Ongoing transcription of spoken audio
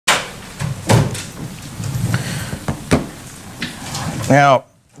Now,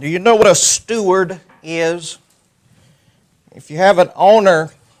 do you know what a steward is? If you have an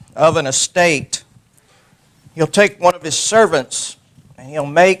owner of an estate, he'll take one of his servants and he'll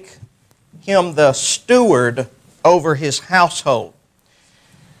make him the steward over his household.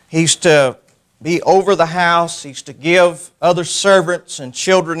 He's to be over the house. He's to give other servants and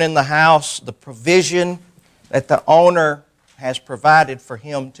children in the house the provision that the owner has provided for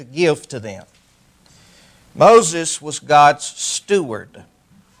him to give to them. Moses was God's steward.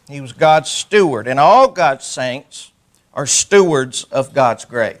 He was God's steward, and all God's saints are stewards of God's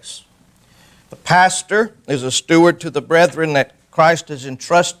grace. The pastor is a steward to the brethren that Christ has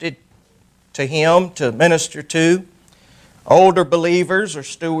entrusted to him to minister to. Older believers are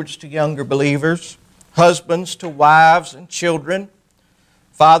stewards to younger believers. Husbands to wives and children.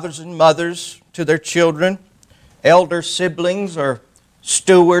 Fathers and mothers to their children. Elder siblings are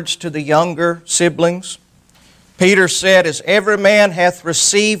stewards to the younger siblings. Peter said, "As every man hath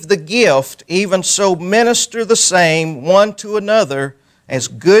received the gift, even so minister the same one to another as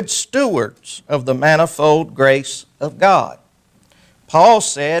good stewards of the manifold grace of God." Paul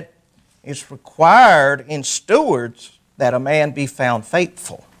said, it's required in stewards that a man be found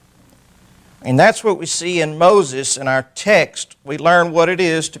faithful. And that's what we see in Moses in our text. We learn what it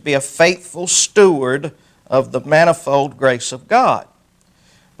is to be a faithful steward of the manifold grace of God.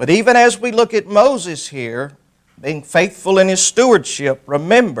 But even as we look at Moses here, being faithful in his stewardship,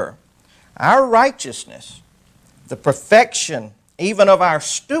 remember, our righteousness, the perfection even of our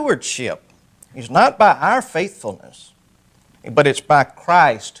stewardship, is not by our faithfulness, but it's by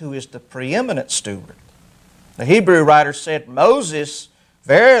Christ, who is the preeminent steward. The Hebrew writer said Moses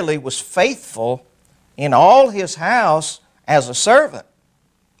verily was faithful in all his house as a servant,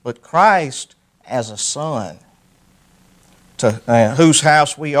 but Christ as a son, to whose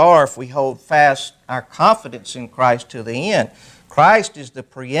house we are if we hold fast our confidence in Christ to the end. Christ is the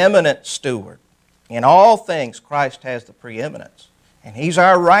preeminent steward. In all things, Christ has the preeminence. And He's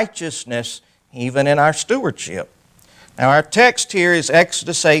our righteousness even in our stewardship. Now our text here is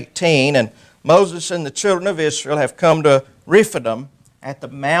Exodus 18, and Moses and the children of Israel have come to Rephidim at the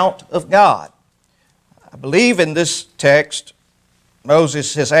Mount of God. I believe in this text,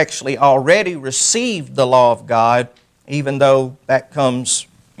 Moses has actually already received the law of God, even though that comes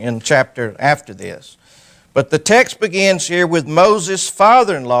in chapter after this. But the text begins here with Moses'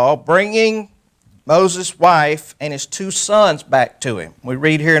 father-in-law bringing Moses' wife and his two sons back to him. We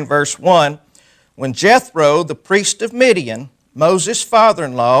read here in verse 1, "When Jethro, the priest of Midian, Moses'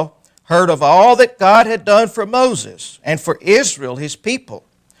 father-in-law, heard of all that God had done for Moses and for Israel, his people,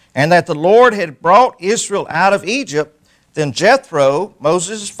 and that the Lord had brought Israel out of Egypt, then Jethro,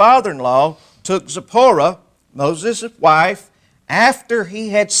 Moses' father-in-law, took Zipporah, Moses' wife, after he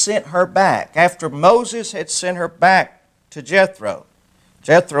had sent her back, after Moses had sent her back to Jethro.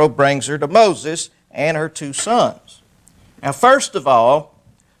 Jethro brings her to Moses and her two sons." Now, first of all,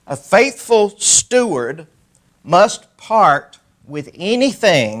 a faithful steward must part with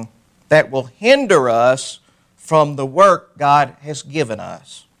anything that will hinder us from the work God has given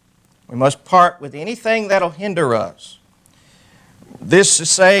us. We must part with anything that will hinder us. This is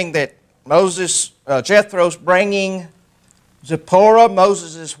saying that Jethro's bringing Zipporah,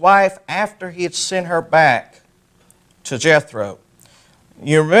 Moses' wife, after he had sent her back to Jethro.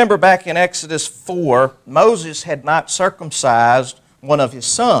 You remember back in Exodus 4, Moses had not circumcised one of his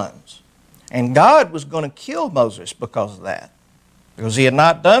sons. And God was going to kill Moses because of that, because he had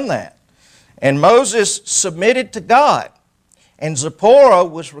not done that. And Moses submitted to God. And Zipporah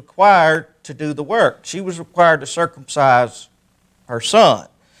was required to do the work. She was required to circumcise her son.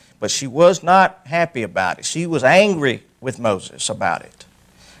 But she was not happy about it. She was angry with Moses about it.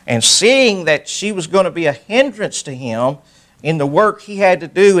 And seeing that she was going to be a hindrance to him in the work he had to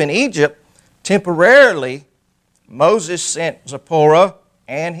do in Egypt, temporarily, Moses sent Zipporah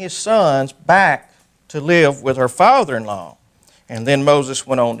and his sons back to live with her father-in-law. And then Moses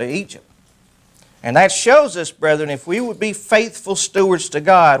went on to Egypt. And that shows us, brethren, if we would be faithful stewards to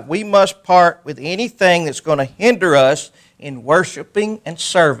God, we must part with anything that's going to hinder us in worshiping and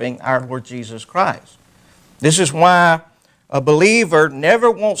serving our Lord Jesus Christ. This is why a believer never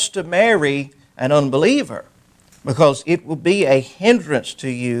wants to marry an unbeliever, because it will be a hindrance to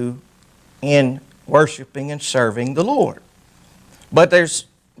you in worshiping and serving the Lord.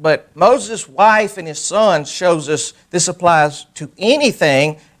 But Moses' wife and his sons shows us this applies to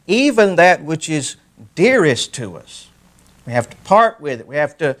anything, even that which is dearest to us. We have to part with it. We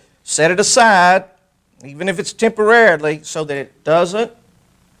have to set it aside, even if it's temporarily, so that it doesn't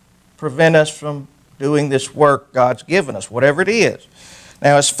prevent us from doing this work God's given us, whatever it is.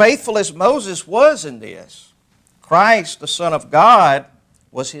 Now, as faithful as Moses was in this, Christ, the Son of God,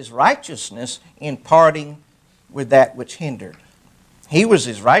 was his righteousness in parting with that which hindered. He was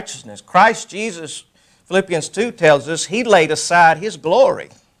his righteousness. Christ Jesus, Philippians 2 tells us, he laid aside his glory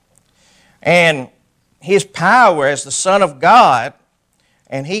and his power as the Son of God,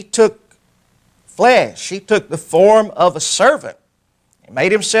 and he took flesh. He took the form of a servant. He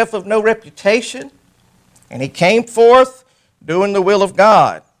made himself of no reputation, and he came forth doing the will of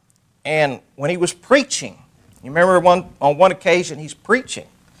God. And when he was preaching, you remember on one occasion he's preaching,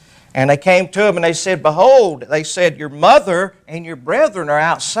 and they came to him and they said, behold, they said, your mother and your brethren are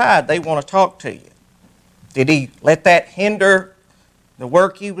outside. They want to talk to you. Did he let that hinder the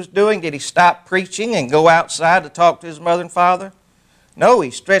work he was doing? Did he stop preaching and go outside to talk to his mother and father? No, he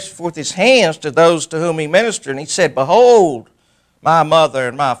stretched forth his hands to those to whom he ministered, and he said, behold, my mother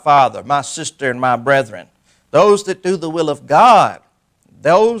and my father, my sister and my brethren, those that do the will of God,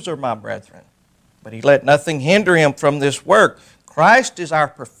 those are my brethren. But he let nothing hinder him from this work. Christ is our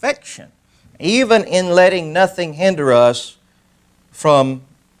perfection, even in letting nothing hinder us from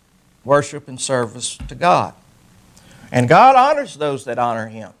worship and service to God. And God honors those that honor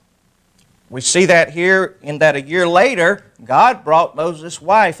him. We see that here in that a year later, God brought Moses'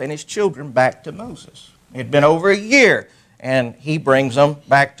 wife and his children back to Moses. It had been over a year, and he brings them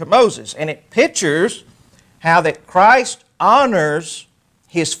back to Moses. And it pictures how that Christ honors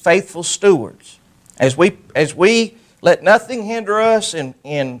his faithful stewards. As we let nothing hinder us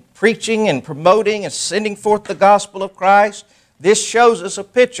in preaching and promoting and sending forth the gospel of Christ, this shows us a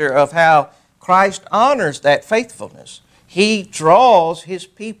picture of how Christ honors that faithfulness. He draws his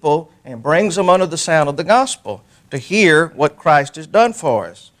people and brings them under the sound of the gospel to hear what Christ has done for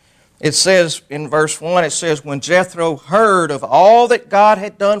us. It says in verse 1, it says, when Jethro heard of all that God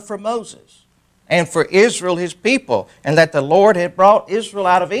had done for Moses and for Israel his people, and that the Lord had brought Israel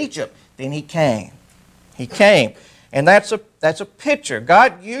out of Egypt, then he came. He came. And that's a picture.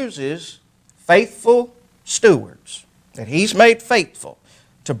 God uses faithful stewards that he's made faithful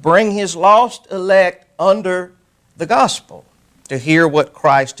to bring his lost elect under the gospel, to hear what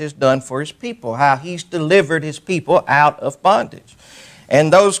Christ has done for his people, how he's delivered his people out of bondage.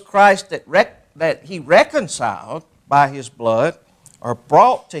 And those Christ that he reconciled by his blood are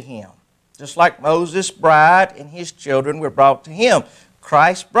brought to him. Just like Moses' bride and his children were brought to him.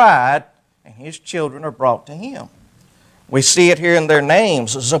 Christ's bride and his children are brought to him. We see it here in their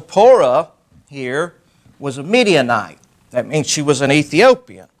names. Zipporah here was a Midianite. That means she was an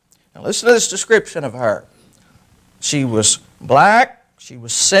Ethiopian. Now listen to this description of her. She was black, she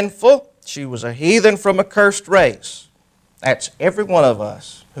was sinful, she was a heathen from a cursed race. That's every one of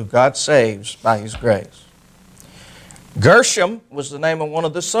us who God saves by his grace. Gershom was the name of one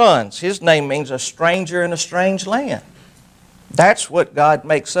of the sons. His name means a stranger in a strange land. That's what God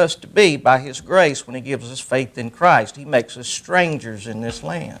makes us to be by his grace when he gives us faith in Christ. He makes us strangers in this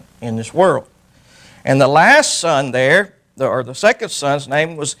land, in this world. And the last son there, or the second son's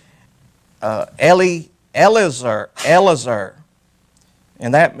name was Eleazar.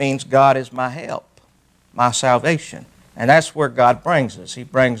 And that means God is my help, my salvation. And that's where God brings us. He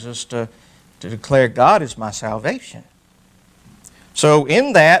brings us to declare God is my salvation. So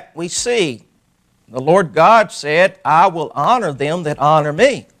in that we see the Lord God said, I will honor them that honor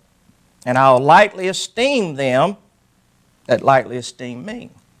me, and I'll lightly esteem them that lightly esteem me.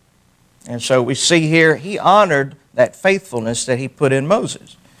 And so we see here he honored that faithfulness that he put in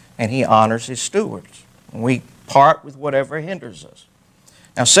Moses, and he honors his stewards. And we part with whatever hinders us.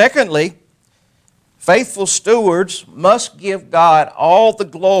 Now secondly, faithful stewards must give God all the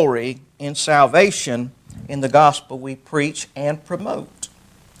glory in salvation in the gospel we preach and promote.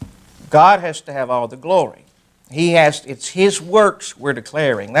 God has to have all the glory. It's his works we're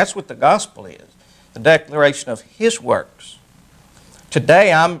declaring. That's what the gospel is, the declaration of his works.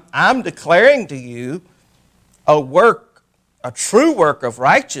 Today I'm declaring to you a true work of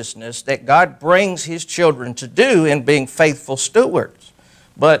righteousness that God brings his children to do in being faithful stewards.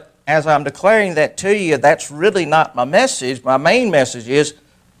 But as I'm declaring that to you, that's really not my message. My main message is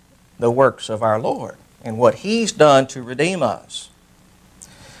the works of our Lord and what he's done to redeem us.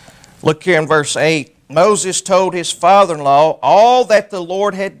 Look here in verse 8. Moses told his father-in-law all that the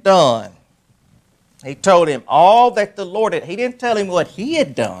Lord had done. He told him all that the Lord had. He didn't tell him what he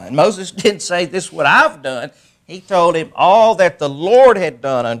had done. Moses didn't say, this is what I've done. He told him all that the Lord had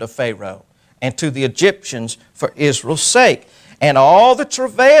done unto Pharaoh and to the Egyptians for Israel's sake, and all the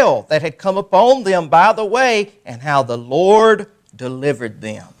travail that had come upon them by the way, and how the Lord delivered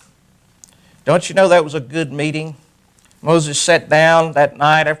them. Don't you know that was a good meeting? Moses sat down that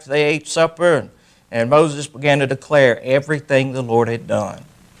night after they ate supper, and Moses began to declare everything the Lord had done.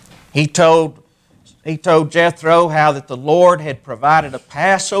 He told he told Jethro how that the Lord had provided a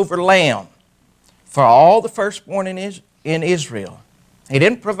Passover lamb for all the firstborn in Israel. He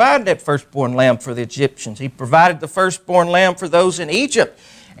didn't provide that firstborn lamb for the Egyptians. He provided the firstborn lamb for those in Egypt.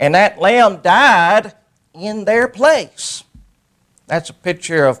 And that lamb died in their place. That's a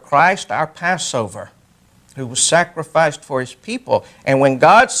picture of Christ, our Passover, who was sacrificed for His people. And when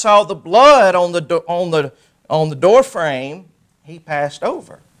God saw the blood on the door frame, He passed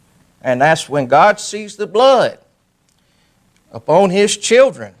over. And that's when God sees the blood upon His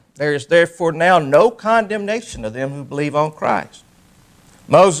children. There is therefore now no condemnation of them who believe on Christ.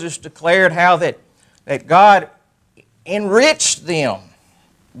 Moses declared how that God enriched them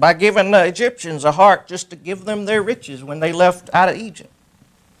by giving the Egyptians a heart just to give them their riches when they left out of Egypt.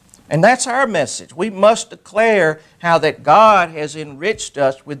 And that's our message. We must declare how that God has enriched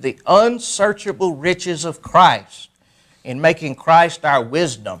us with the unsearchable riches of Christ in making Christ our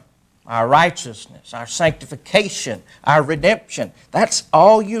wisdom, our righteousness, our sanctification, our redemption. That's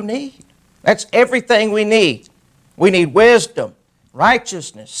all you need. That's everything we need. We need wisdom,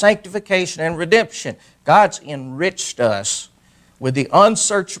 righteousness, sanctification, and redemption. God's enriched us with the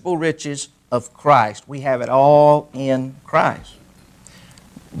unsearchable riches of Christ. We have it all in Christ.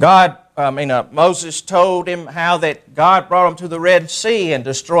 Moses told him how that God brought them to the Red Sea and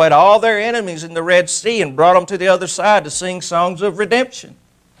destroyed all their enemies in the Red Sea and brought them to the other side to sing songs of redemption.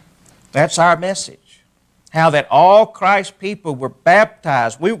 That's our message. How that all Christ's people were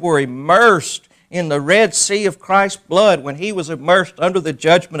baptized. We were immersed in the Red Sea of Christ's blood when He was immersed under the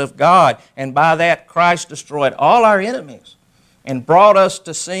judgment of God. And by that, Christ destroyed all our enemies and brought us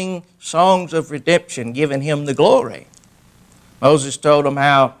to sing songs of redemption, giving Him the glory. Moses told them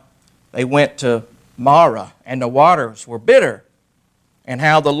how they went to Marah and the waters were bitter, and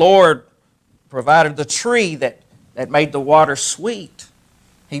how the Lord provided the tree that made the water sweet.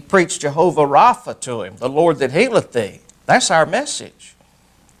 He preached Jehovah Rapha to him, the Lord that healeth thee. That's our message.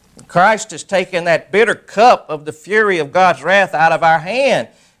 Christ has taken that bitter cup of the fury of God's wrath out of our hand,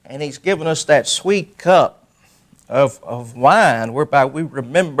 and He's given us that sweet cup of wine whereby we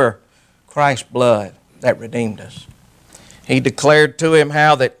remember Christ's blood that redeemed us. He declared to him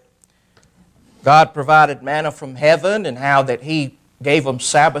how that God provided manna from heaven and how that He gave them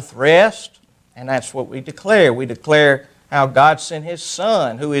Sabbath rest. And that's what we declare. We declare how God sent His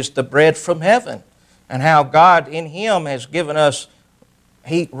Son, who is the bread from heaven, and how God in Him has given us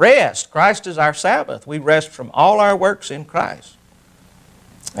rest. Christ is our Sabbath. We rest from all our works in Christ.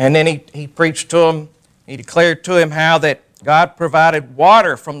 And then he preached to him, he declared to him how that God provided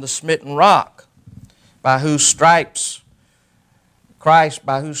water from the smitten rock, by whose stripes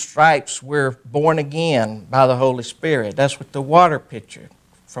we're born again by the Holy Spirit. That's what the water pictured.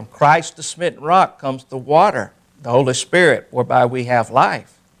 From Christ the smitten rock comes the water, the Holy Spirit, whereby we have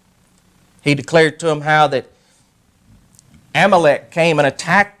life. He declared to him how that Amalek came and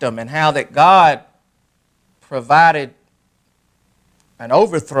attacked them, and how that God provided an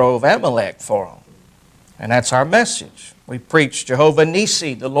overthrow of Amalek for them. And that's our message. We preach Jehovah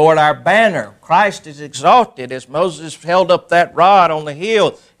Nissi, the Lord our banner. Christ is exalted as Moses held up that rod on the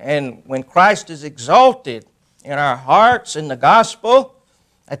hill. And when Christ is exalted in our hearts in the gospel,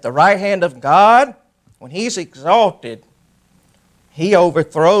 at the right hand of God, when He's exalted, He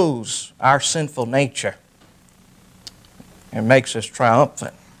overthrows our sinful nature and makes us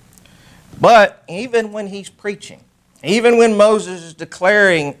triumphant. But even when He's preaching, even when Moses is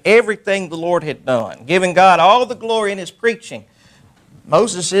declaring everything the Lord had done, giving God all the glory in his preaching,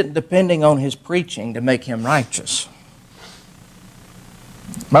 Moses isn't depending on his preaching to make him righteous.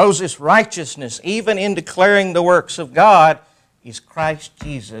 Moses' righteousness, even in declaring the works of God, is Christ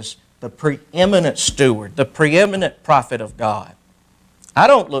Jesus, the preeminent steward, the preeminent prophet of God. I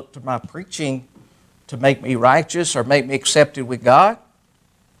don't look to my preaching to make me righteous or make me accepted with God.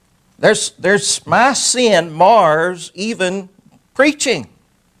 My sin mars even preaching.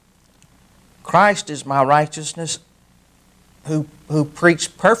 Christ is my righteousness who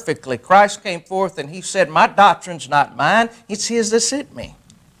preached perfectly. Christ came forth and He said, my doctrine's not mine, it's His that sent me.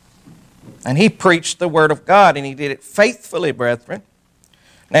 And He preached the Word of God, and He did it faithfully, brethren.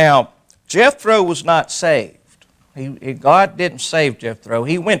 Now, Jethro was not saved. God didn't save Jethro.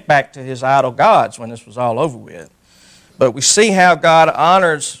 He went back to his idol gods when this was all over with. But we see how God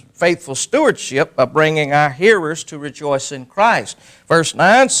honors faithful stewardship by bringing our hearers to rejoice in Christ. Verse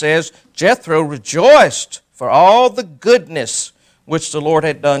 9 says, Jethro rejoiced for all the goodness which the Lord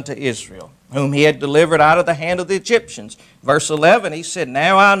had done to Israel, whom He had delivered out of the hand of the Egyptians. Verse 11, he said,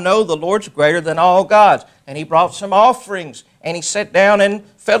 now I know the Lord's greater than all gods. And he brought some offerings, and he sat down in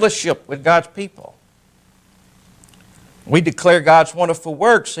fellowship with God's people. We declare God's wonderful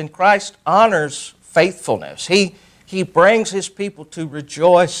works, and Christ honors faithfulness. He brings His people to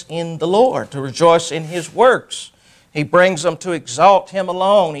rejoice in the Lord, to rejoice in His works. He brings them to exalt Him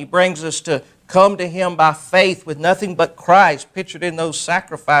alone. He brings us to come to Him by faith with nothing but Christ, pictured in those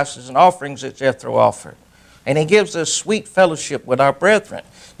sacrifices and offerings that Jethro offered. And He gives us sweet fellowship with our brethren.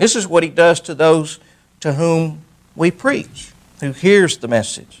 This is what He does to those to whom we preach, who hears the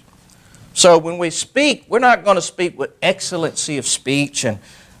message. So when we speak, we're not going to speak with excellency of speech and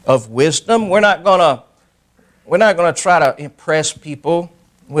of wisdom. We're not going to try to impress people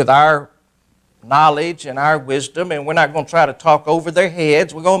with our knowledge and our wisdom, and we're not going to try to talk over their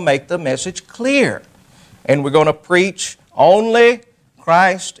heads. We're going to make the message clear. And we're going to preach only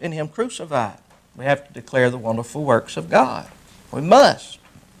Christ and Him crucified. We have to declare the wonderful works of God. We must.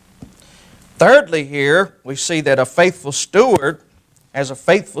 Thirdly, here we see that a faithful steward, as a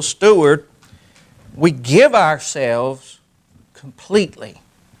faithful steward, we give ourselves completely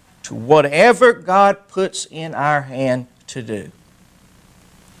to whatever God puts in our hand to do.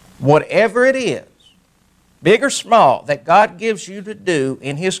 Whatever it is, big or small, that God gives you to do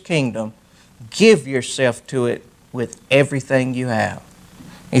in His kingdom, give yourself to it with everything you have.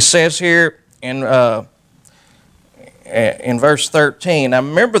 He says here in verse 13, now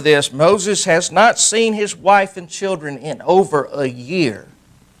remember this, Moses has not seen his wife and children in over a year.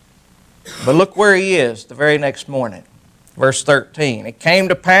 But look where he is the very next morning. Verse 13, it came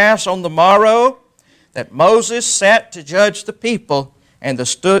to pass on the morrow that Moses sat to judge the people, and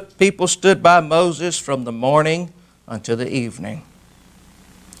the people stood by Moses from the morning until the evening.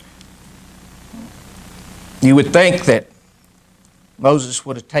 You would think that Moses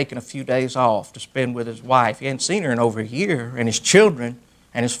would have taken a few days off to spend with his wife. He hadn't seen her in over a year, and his children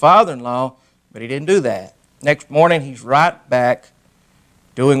and his father-in-law, but he didn't do that. Next morning, he's right back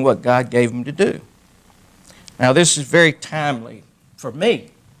doing what God gave him to do. Now, this is very timely for me.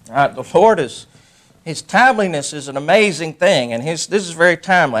 The Lord is... His timeliness is an amazing thing, and this is very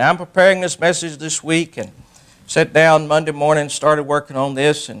timely. I'm preparing this message this week and sat down Monday morning and started working on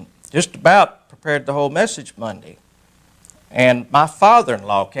this and just about prepared the whole message Monday. And my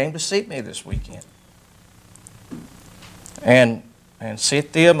father-in-law came to see me this weekend. And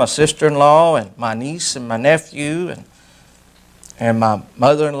Cynthia, my sister-in-law, and my niece and my nephew, and my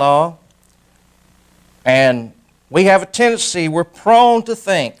mother-in-law. And we have a tendency, we're prone to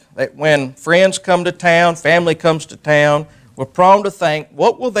think that when friends come to town, family comes to town, we're prone to think,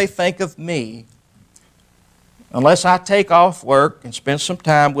 what will they think of me unless I take off work and spend some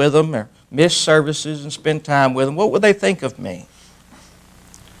time with them or miss services and spend time with them? What will they think of me?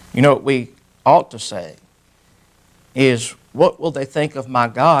 You know what we ought to say is, what will they think of my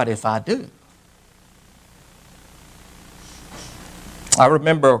God if I do? I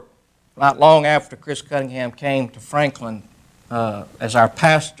remember not long after Chris Cunningham came to Franklin as our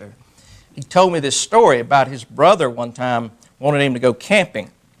pastor, he told me this story about his brother one time wanted him to go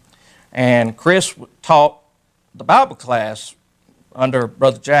camping. And Chris taught the Bible class under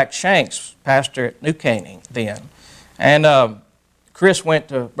Brother Jack Shanks, pastor at New Canaan then. And Chris went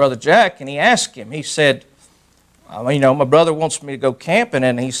to Brother Jack and he asked him, he said, you know, my brother wants me to go camping,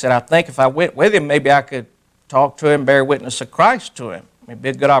 and he said, I think if I went with him, maybe I could talk to him, bear witness of Christ to him. It'd be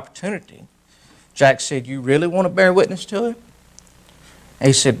a good opportunity. Jack said, you really want to bear witness to him? And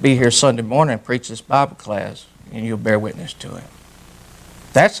he said, be here Sunday morning and preach this Bible class, and you'll bear witness to him.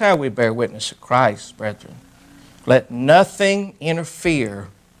 That's how we bear witness of Christ, brethren. Let nothing interfere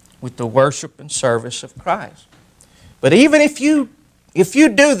with the worship and service of Christ. But even if you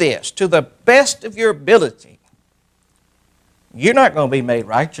do this to the best of your ability, you're not going to be made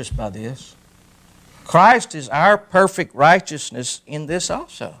righteous by this. Christ is our perfect righteousness in this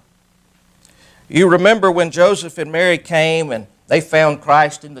also. You remember when Joseph and Mary came and they found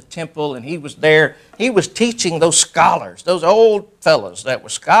Christ in the temple, and he was there. He was teaching those scholars, those old fellows that were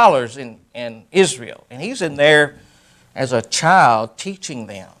scholars in Israel. And he's in there as a child teaching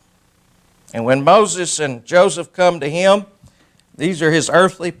them. And when Moses and Joseph come to him, these are his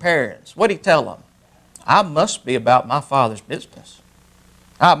earthly parents. What did he tell them? I must be about my Father's business.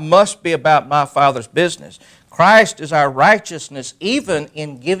 I must be about my Father's business. Christ is our righteousness even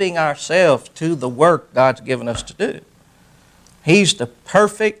in giving ourselves to the work God's given us to do. He's the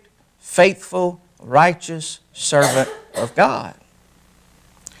perfect, faithful, righteous servant of God.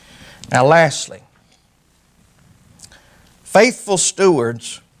 Now lastly, faithful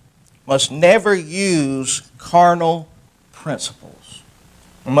stewards must never use carnal principles.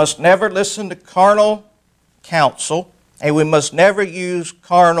 We must never listen to carnal counsel, and we must never use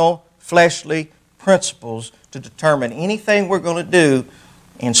carnal, fleshly principles to determine anything we're going to do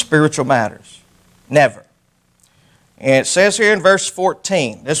in spiritual matters. Never. And it says here in verse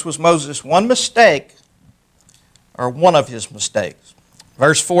 14, this was Moses' one mistake, or one of his mistakes.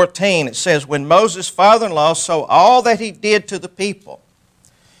 Verse 14, it says, when Moses' father-in-law saw all that he did to the people,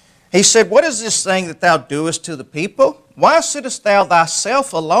 he said, what is this thing that thou doest to the people? Why sittest thou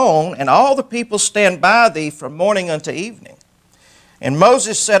thyself alone, and all the people stand by thee from morning unto evening? And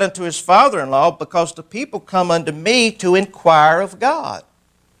Moses said unto his father-in-law, because the people come unto me to inquire of God.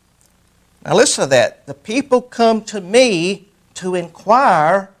 Now listen to that. The people come to me to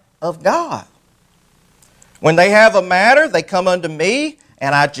inquire of God. When they have a matter, they come unto me,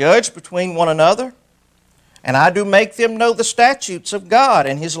 and I judge between one another. And I do make them know the statutes of God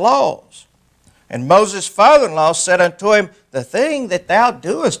and His laws. And Moses' father-in-law said unto him, the thing that thou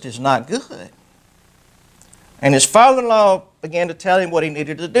doest is not good. And his father-in-law began to tell him what he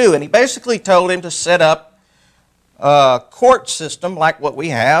needed to do. And he basically told him to set up a court system like what we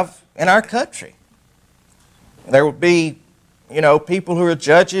have in our country. There would be, people who are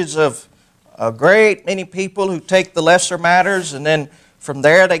judges of a great many people who take the lesser matters, and then from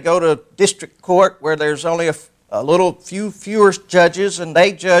there they go to district court where there's only a fewer judges, and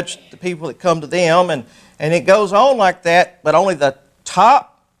they judge the people that come to them, and it goes on like that, but only the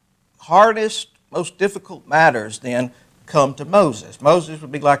top, hardest, most difficult matters then come to Moses. Moses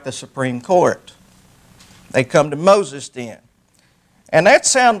would be like the Supreme Court. They come to Moses then. And that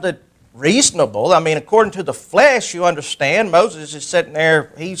sounded reasonable. I mean, according to the flesh, you understand, Moses is sitting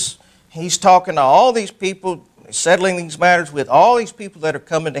there, he's talking to all these people, settling these matters with all these people that are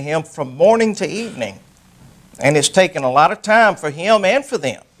coming to him from morning to evening. And it's taken a lot of time for him and for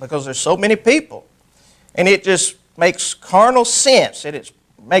them because there's so many people. And it just makes carnal sense, and it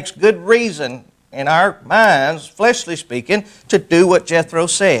makes good reason in our minds, fleshly speaking, to do what Jethro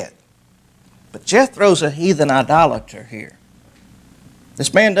said. But Jethro's a heathen idolater here.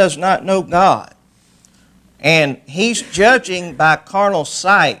 This man does not know God. And he's judging by carnal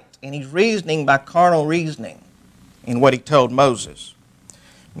sight, and he's reasoning by carnal reasoning in what he told Moses.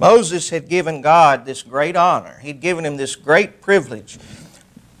 Moses had given God this great honor. He'd given him this great privilege.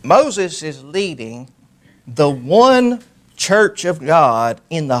 Moses is leading the one church of God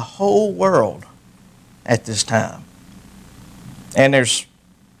in the whole world at this time. And there's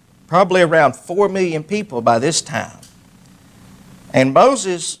probably around 4 million people by this time. And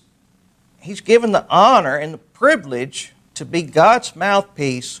Moses, he's given the honor and the privilege to be God's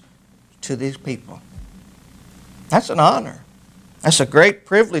mouthpiece to these people. That's an honor. That's a great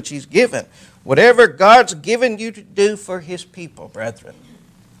privilege he's given. Whatever God's given you to do for His people, brethren,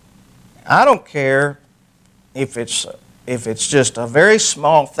 I don't care if it's just a very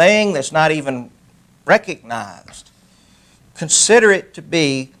small thing that's not even recognized. Consider it to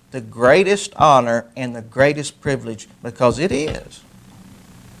be the greatest honor and the greatest privilege, because it is.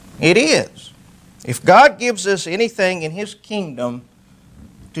 It is. If God gives us anything in His kingdom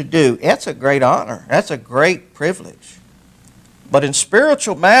to do, that's a great honor. That's a great privilege. But in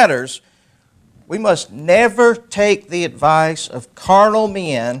spiritual matters, we must never take the advice of carnal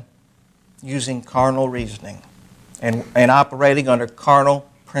men using carnal reasoning and operating under carnal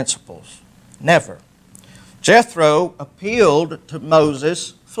principles. Never. Jethro appealed to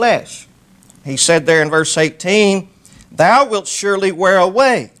Moses' flesh. He said there in verse 18, thou wilt surely wear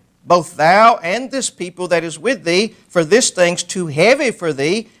away, both thou and this people that is with thee, for this thing's too heavy for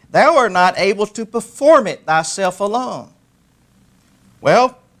thee. Thou art not able to perform it thyself alone.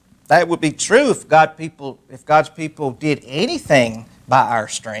 Well, that would be true if God's people did anything by our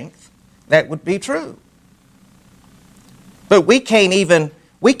strength. That would be true. But we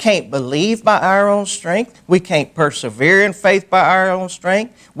can't believe by our own strength. We can't persevere in faith by our own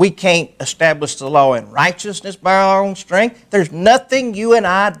strength. We can't establish the law in righteousness by our own strength. There's nothing you and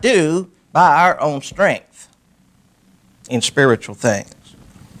I do by our own strength in spiritual things.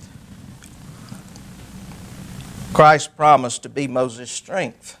 Christ promised to be Moses'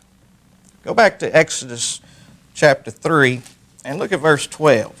 strength. Go back to Exodus chapter 3 and look at verse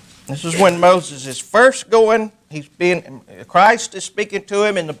 12. This is when Moses is first going. Christ is speaking to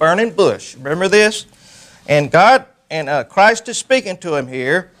him in the burning bush. Remember this? And Christ is speaking to him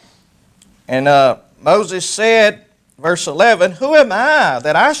here. And Moses said, verse 11, who am I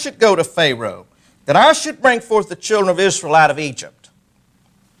that I should go to Pharaoh, that I should bring forth the children of Israel out of Egypt?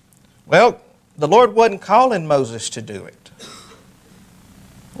 Well, the Lord wasn't calling Moses to do it.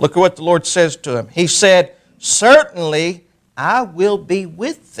 Look at what the Lord says to him. He said, certainly I will be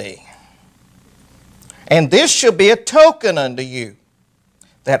with thee. And this shall be a token unto you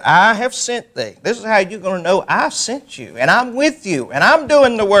that I have sent thee. This is how you're going to know I sent you, and I'm with you, and I'm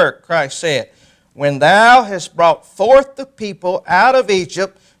doing the work, Christ said. When thou hast brought forth the people out of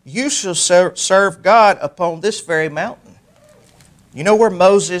Egypt, you shall serve God upon this very mountain. You know where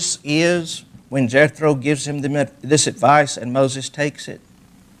Moses is when Jethro gives him this advice and Moses takes it?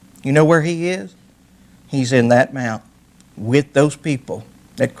 You know where he is? He's in that mount with those people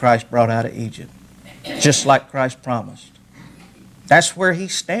that Christ brought out of Egypt, just like Christ promised. That's where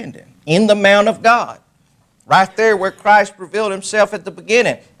he's standing, in the mount of God, right there where Christ revealed himself at the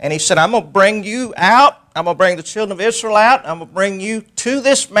beginning. And he said, I'm going to bring you out. I'm going to bring the children of Israel out. I'm going to bring you to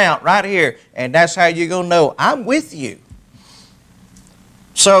this mount right here. And that's how you're going to know I'm with you.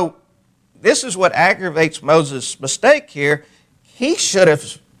 So this is what aggravates Moses' mistake here. He should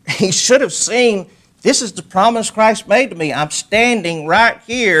have seen, this is the promise Christ made to me. I'm standing right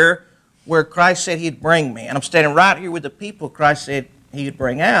here where Christ said he'd bring me. And I'm standing right here with the people Christ said he'd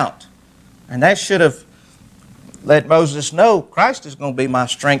bring out. And that should have let Moses know Christ is going to be my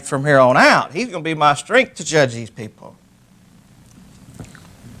strength from here on out. He's going to be my strength to judge these people.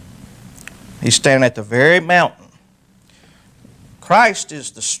 He's standing at the very mountain. Christ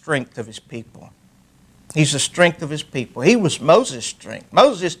is the strength of his people. He's the strength of his people. He was Moses' strength.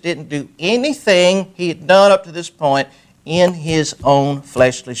 Moses didn't do anything he had done up to this point in his own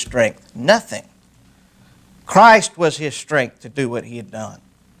fleshly strength. Nothing. Christ was his strength to do what he had done.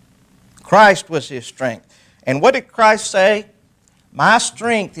 Christ was his strength. And what did Christ say? My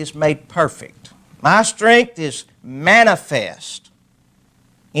strength is made perfect. My strength is manifest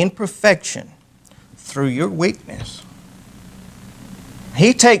in perfection through your weakness.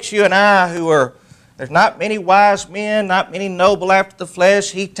 He takes you and I who are, there's not many wise men, not many noble after the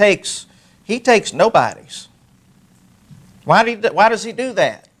flesh. He takes nobodies. Why does he do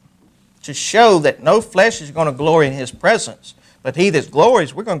that? To show that no flesh is going to glory in his presence. But he that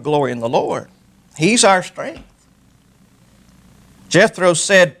glories, we're going to glory in the Lord. He's our strength. Jethro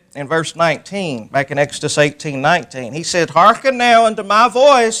said in verse 19, back in Exodus 18:19, he said, hearken now unto my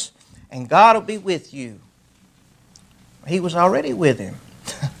voice, and God will be with you. He was already with him.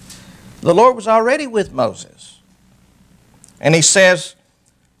 The Lord was already with Moses. And he says,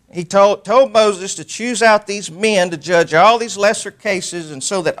 he told Moses to choose out these men to judge all these lesser cases, and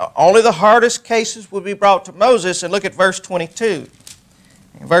so that only the hardest cases would be brought to Moses. And look at verse 22.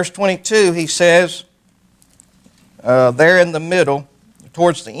 In verse 22, he says, there in the middle,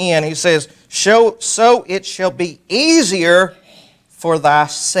 towards the end, he says, so it shall be easier for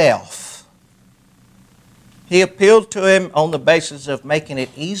thyself. He appealed to him on the basis of making it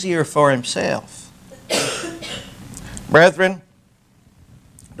easier for himself. Brethren,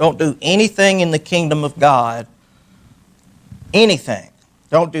 don't do anything in the kingdom of God. Anything.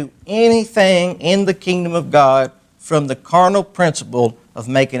 Don't do anything in the kingdom of God from the carnal principle of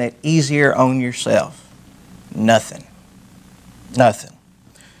making it easier on yourself. Nothing. Nothing.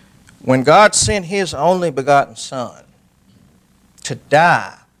 When God sent His only begotten Son to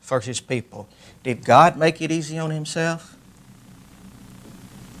die for His people, did God make it easy on Himself?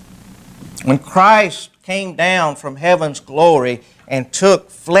 When Christ came down from heaven's glory and took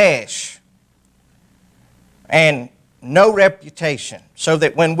flesh and no reputation, so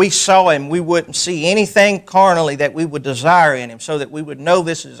that when we saw Him, we wouldn't see anything carnally that we would desire in Him, so that we would know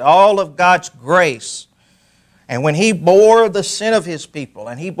this is all of God's grace. And when He bore the sin of His people,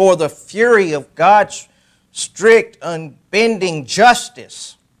 and He bore the fury of God's strict, unbending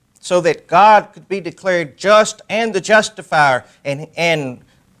justice, so that God could be declared just and the justifier, and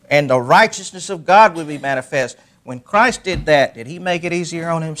the righteousness of God would be manifest. When Christ did that, did He make it easier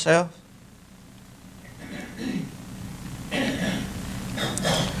on Himself?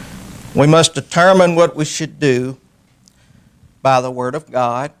 We must determine what we should do by the Word of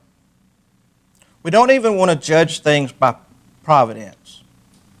God. We don't even want to judge things by providence.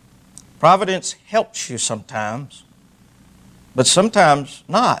 Providence helps you sometimes, but sometimes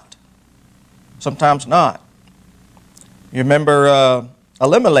not. Sometimes not. You remember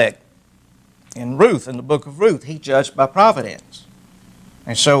Elimelech in Ruth, in the book of Ruth. He judged by providence.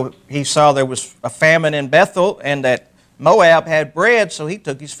 And so he saw there was a famine in Bethel and that Moab had bread, so he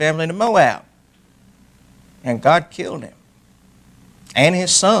took his family to Moab. And God killed him and his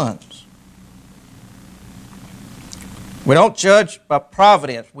sons. We don't judge by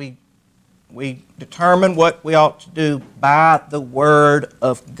providence. We determine what we ought to do by the Word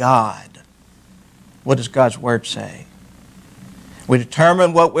of God. What does God's Word say? We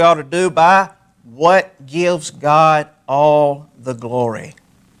determine what we ought to do by what gives God all the glory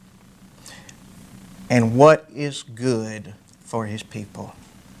and what is good for His people.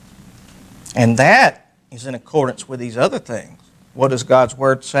 And that is in accordance with these other things. What does God's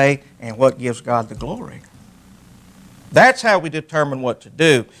Word say and what gives God the glory? That's how we determine what to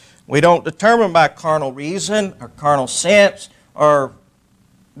do. We don't determine by carnal reason or carnal sense or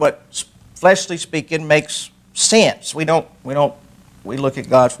what fleshly speaking makes sense. We look at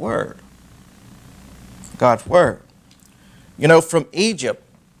God's Word. God's Word. You know, from Egypt,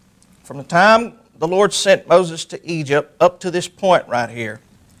 from the time the Lord sent Moses to Egypt up to this point right here,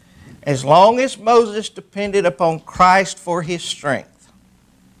 as long as Moses depended upon Christ for his strength,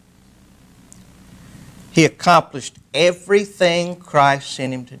 he accomplished everything Christ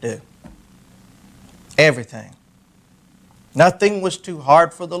sent him to do. Everything. Nothing was too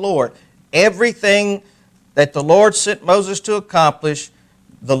hard for the Lord. Everything that the Lord sent Moses to accomplish,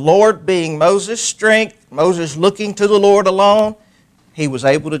 the Lord being Moses' strength, Moses looking to the Lord alone, he was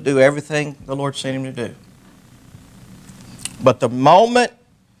able to do everything the Lord sent him to do. But the moment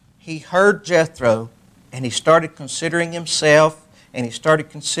he heard Jethro and he started considering himself and he started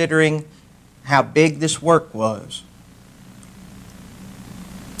considering how big this work was,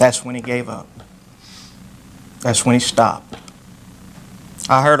 that's when he gave up. That's when he stopped.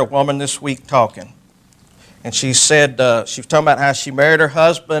 I heard a woman this week talking, and she said, she was talking about how she married her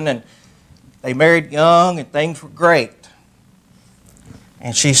husband and they married young and things were great.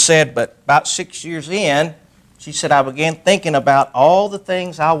 And she said, but about 6 years in, she said, I began thinking about all the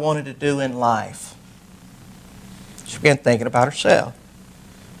things I wanted to do in life. She began thinking about herself.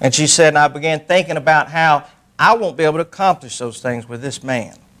 And she said, and I began thinking about how I won't be able to accomplish those things with this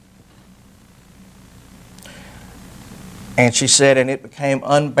man. And she said, and it became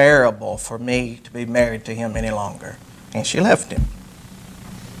unbearable for me to be married to him any longer. And she left him.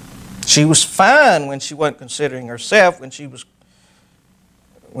 She was fine when she wasn't considering herself, when she wasn't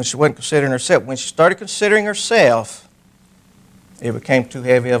considering herself. When she started considering herself, it became too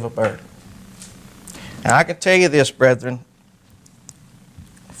heavy of a burden. And I can tell you this, brethren,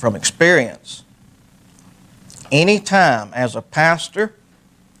 from experience, any time as a pastor,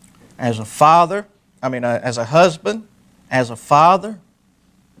 as a father, as a husband, as a father,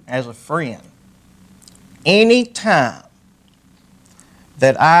 as a friend, any time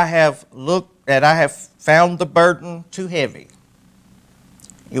that I have found the burden too heavy,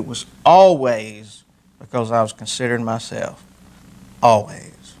 it was always because I was considering myself.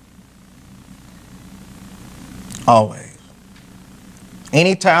 Always. Always.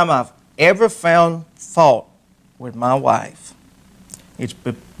 Anytime I've ever found fault with my wife, it's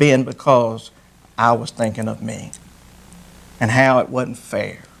been because I was thinking of me and how it wasn't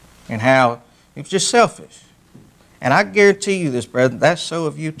fair and how it was just selfish. And I guarantee you this, brethren, that's so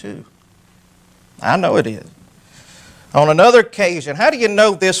of you too. I know it is. On another occasion, how do you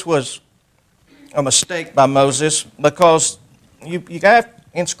know this was a mistake by Moses? Because you got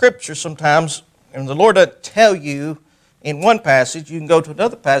in Scripture sometimes, and the Lord doesn't tell you in one passage, you can go to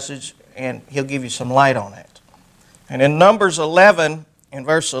another passage and He'll give you some light on it. And in Numbers 11, in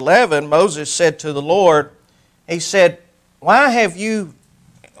verse 11, Moses said to the Lord, he said, why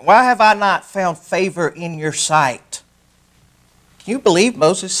have I not found favor in your sight? Can you believe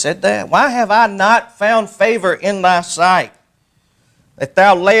Moses said that? Why have I not found favor in thy sight, that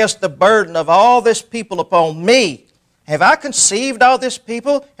thou layest the burden of all this people upon me? Have I conceived all this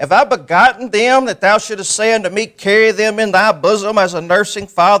people? Have I begotten them, that thou shouldest say unto me, carry them in thy bosom, as a nursing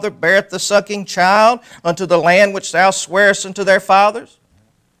father beareth the sucking child, unto the land which thou swearest unto their fathers?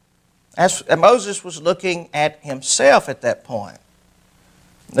 And Moses was looking at himself at that point.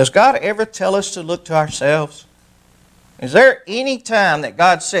 Does God ever tell us to look to ourselves? Is there any time that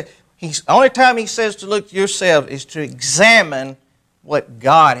God said, the only time He says to look to yourself is to examine what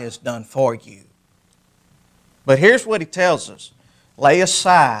God has done for you? But here's what He tells us. Lay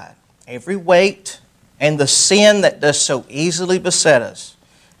aside every weight and the sin that does so easily beset us.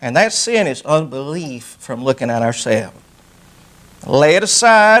 And that sin is unbelief from looking at ourselves. Lay it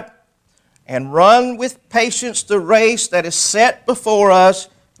aside and run with patience the race that is set before us,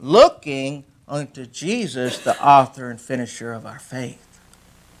 looking unto Jesus, the author and finisher of our faith.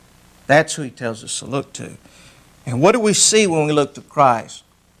 That's who He tells us to look to. And what do we see when we look to Christ?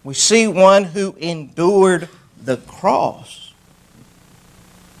 We see one who endured the cross,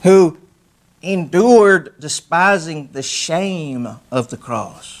 who endured despising the shame of the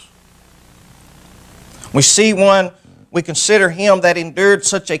cross. We consider Him that endured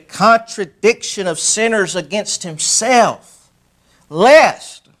such a contradiction of sinners against Himself,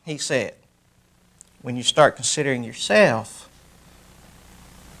 lest, He said, when you start considering yourself,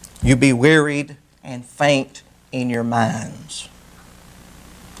 you be wearied and faint in your minds.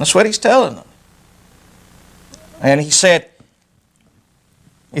 That's what He's telling them. And He said,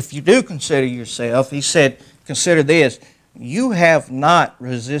 if you do consider yourself, He said, consider this, you have not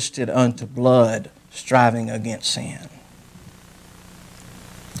resisted unto blood, striving against sin.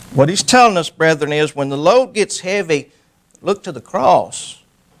 What He's telling us, brethren, is when the load gets heavy, look to the cross.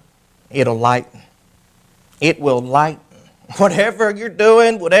 it'll lighten. It will lighten. Whatever you're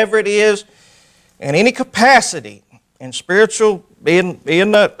doing, whatever it is, in any capacity, in spiritual, being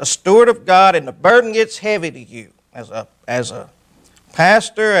a steward of God, and the burden gets heavy to you as a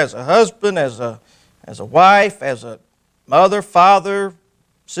pastor, as a husband, as a wife, as a mother, father,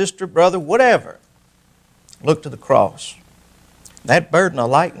 sister, brother, whatever, look to the cross. That burden will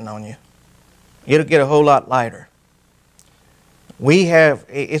lighten on you. It'll get a whole lot lighter.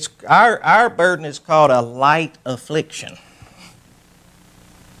 Our burden is called a light affliction.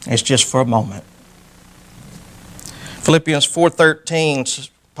 It's just for a moment. Philippians 4:13,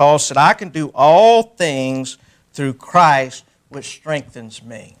 Paul said, I can do all things through Christ which strengthens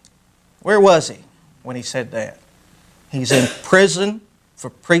me. Where was he when he said that? He's in prison for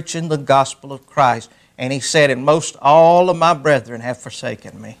preaching the gospel of Christ. And he said, and most all of my brethren have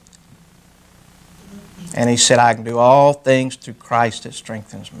forsaken me. And he said, I can do all things through Christ that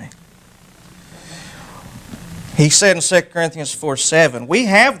strengthens me. He said in 2 Corinthians 4:7, we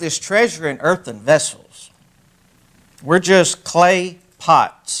have this treasure in earthen vessels. We're just clay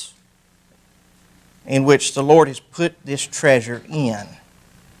pots in which the Lord has put this treasure in.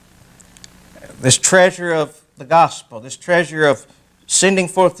 This treasure of the gospel, this treasure of sending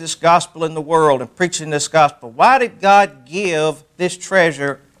forth this gospel in the world and preaching this gospel. Why did God give this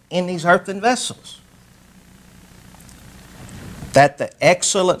treasure in these earthen vessels? That the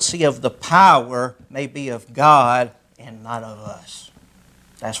excellency of the power may be of God and not of us.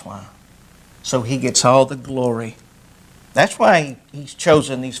 That's why. So He gets all the glory. That's why He's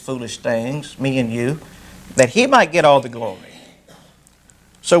chosen these foolish things, me and you, that He might get all the glory.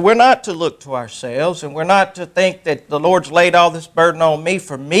 So we're not to look to ourselves, and we're not to think that the Lord's laid all this burden on me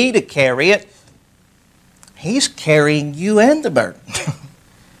for me to carry it. He's carrying you and the burden.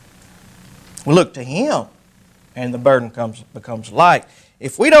 We look to Him, and the burden becomes light.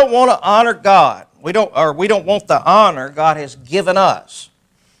 If we don't want to honor God, we don't want the honor God has given us,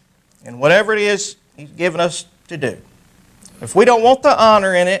 and whatever it is He's given us to do, if we don't want the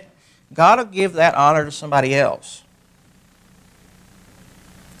honor in it, God will give that honor to somebody else.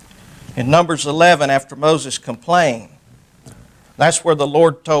 In Numbers 11, after Moses complained, that's where the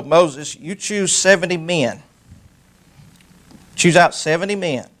Lord told Moses, you choose 70 men. Choose out 70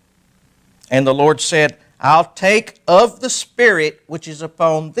 men. And the Lord said, I'll take of the Spirit which is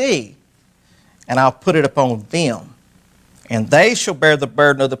upon thee, and I'll put it upon them. And they shall bear the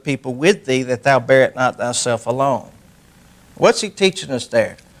burden of the people with thee, that thou bear it not thyself alone. What's He teaching us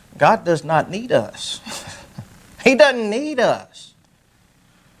there? God does not need us. He doesn't need us.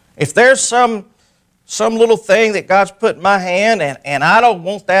 If there's some little thing that God's put in my hand and I don't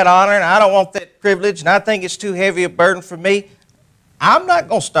want that honor and I don't want that privilege and I think it's too heavy a burden for me, I'm not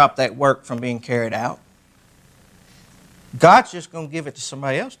going to stop that work from being carried out. God's just going to give it to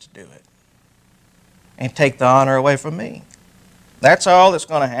somebody else to do it and take the honor away from me. That's all that's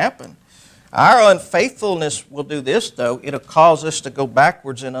going to happen. Our unfaithfulness will do this, though. It'll cause us to go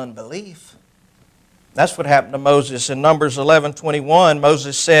backwards in unbelief. That's what happened to Moses in Numbers 11:21.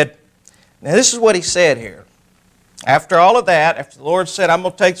 Moses said, now this is what he said here. After all of that, after the Lord said, I'm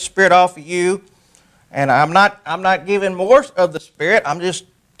going to take the Spirit off of you, and I'm not giving more of the Spirit, I'm just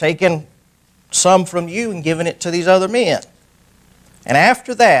taking some from you and giving it to these other men. And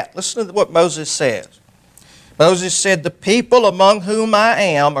after that, listen to what Moses says. Moses said, the people among whom I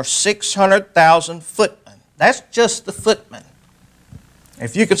am are 600,000 footmen. That's just the footmen.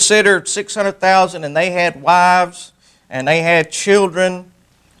 If you consider 600,000 and they had wives and they had children,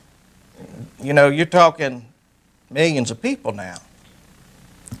 you know, you're talking millions of people now.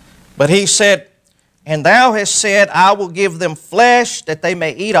 But he said, and thou hast said, I will give them flesh that they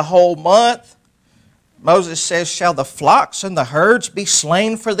may eat a whole month. Moses says, shall the flocks and the herds be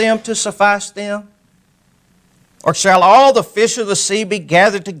slain for them to suffice them? Or shall all the fish of the sea be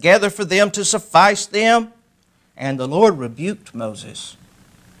gathered together for them to suffice them? And the Lord rebuked Moses.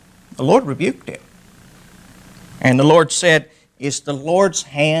 The Lord rebuked him. And the Lord said, is the Lord's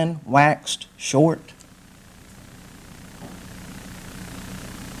hand waxed short?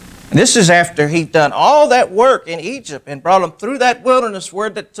 And this is after He'd done all that work in Egypt and brought them through that wilderness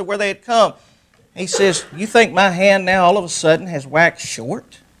to where they had come. He says, you think my hand now all of a sudden has waxed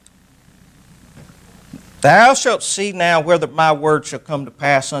short? Thou shalt see now whether my word shall come to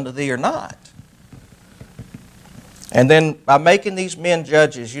pass unto thee or not. And then by making these men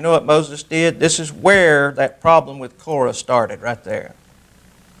judges, you know what Moses did? This is where that problem with Korah started, right there.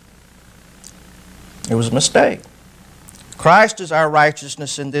 It was a mistake. Christ is our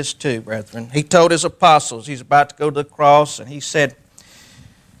righteousness in this too, brethren. He told His apostles He's about to go to the cross, and He said,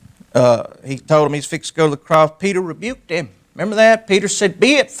 He told them He's fixed to go to the cross. Peter rebuked Him. Remember that? Peter said,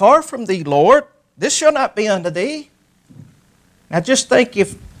 "Be it far from thee, Lord. This shall not be unto thee." Now just think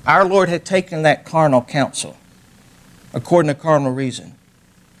if our Lord had taken that carnal counsel, according to carnal reason,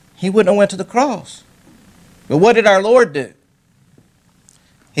 He wouldn't have went to the cross. But what did our Lord do?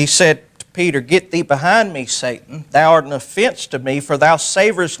 He said to Peter, "Get thee behind me, Satan. Thou art an offense to me, for thou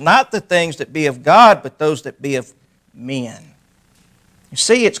savorest not the things that be of God, but those that be of men." You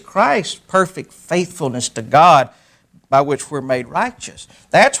see, it's Christ's perfect faithfulness to God by which we're made righteous.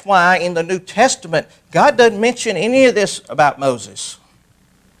 That's why in the New Testament, God doesn't mention any of this about Moses.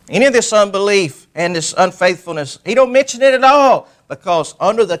 Any of this unbelief and this unfaithfulness, He don't mention it at all, because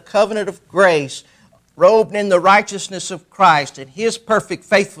under the covenant of grace, robed in the righteousness of Christ and His perfect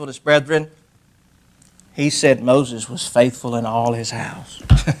faithfulness, brethren, He said Moses was faithful in all his house.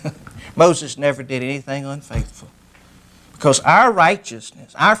 Moses never did anything unfaithful. Because our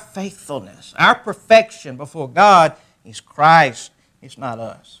righteousness, our faithfulness, our perfection before God is Christ. It's not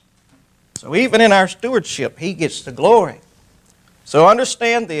us. So even in our stewardship, He gets the glory. So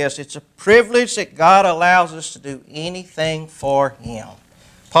understand this. It's a privilege that God allows us to do anything for Him.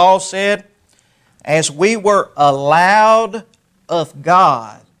 Paul said, as we were allowed of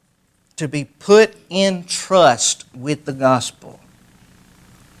God to be put in trust with the gospel.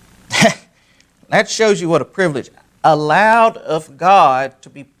 That shows you what a privilege. Allowed of God to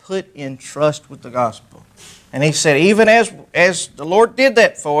be put in trust with the gospel. And he said, even as the Lord did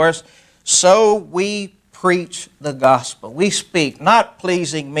that for us, so we preach the gospel. We speak, not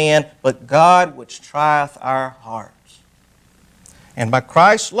pleasing men, but God which trieth our hearts. And by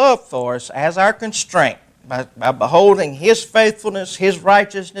Christ's love for us, as our constraint, by beholding His faithfulness, His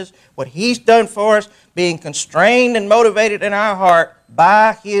righteousness, what He's done for us, being constrained and motivated in our heart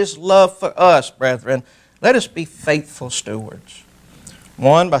by His love for us, brethren, let us be faithful stewards.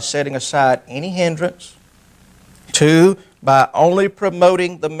 1, by setting aside any hindrance. 2, by only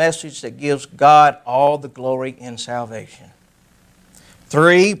promoting the message that gives God all the glory in salvation.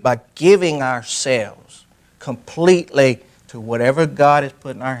 3, by giving ourselves completely to whatever God has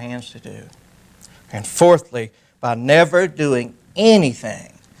put in our hands to do. And 4thly, by never doing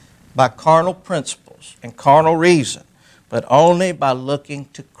anything by carnal principles and carnal reason, but only by looking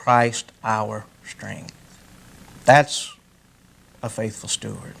to Christ our strength. That's a faithful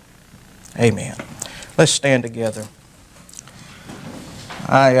steward. Amen. Let's stand together.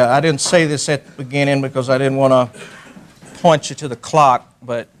 I didn't say this at the beginning because I didn't want to point you to the clock,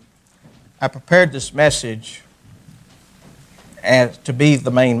 but I prepared this message to be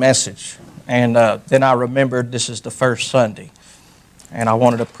the main message. And then I remembered this is the first Sunday. And I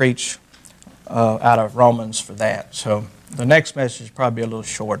wanted to preach out of Romans for that. So the next message is probably a little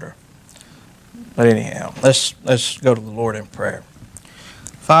shorter. But anyhow, let's go to the Lord in prayer.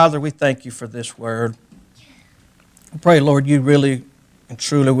 Father, we thank You for this word. I pray, Lord, You really and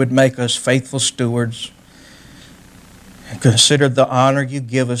truly would make us faithful stewards and consider the honor You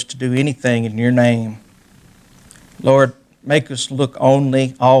give us to do anything in Your name. Lord, make us look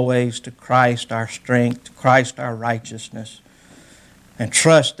only, always to Christ our strength, Christ our righteousness, and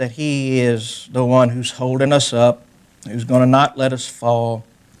trust that He is the one who's holding us up, who's going to not let us fall,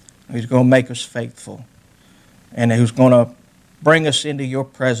 who's going to make us faithful, and who's going to bring us into Your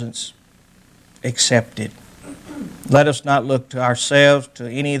presence accepted. Let us not look to ourselves, to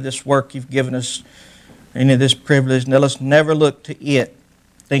any of this work You've given us, any of this privilege. Let us never look to it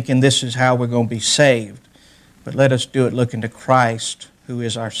thinking this is how we're going to be saved. But let us do it looking to Christ, who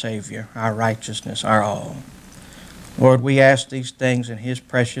is our Savior, our righteousness, our all. Lord, we ask these things in His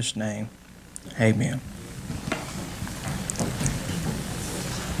precious name. Amen.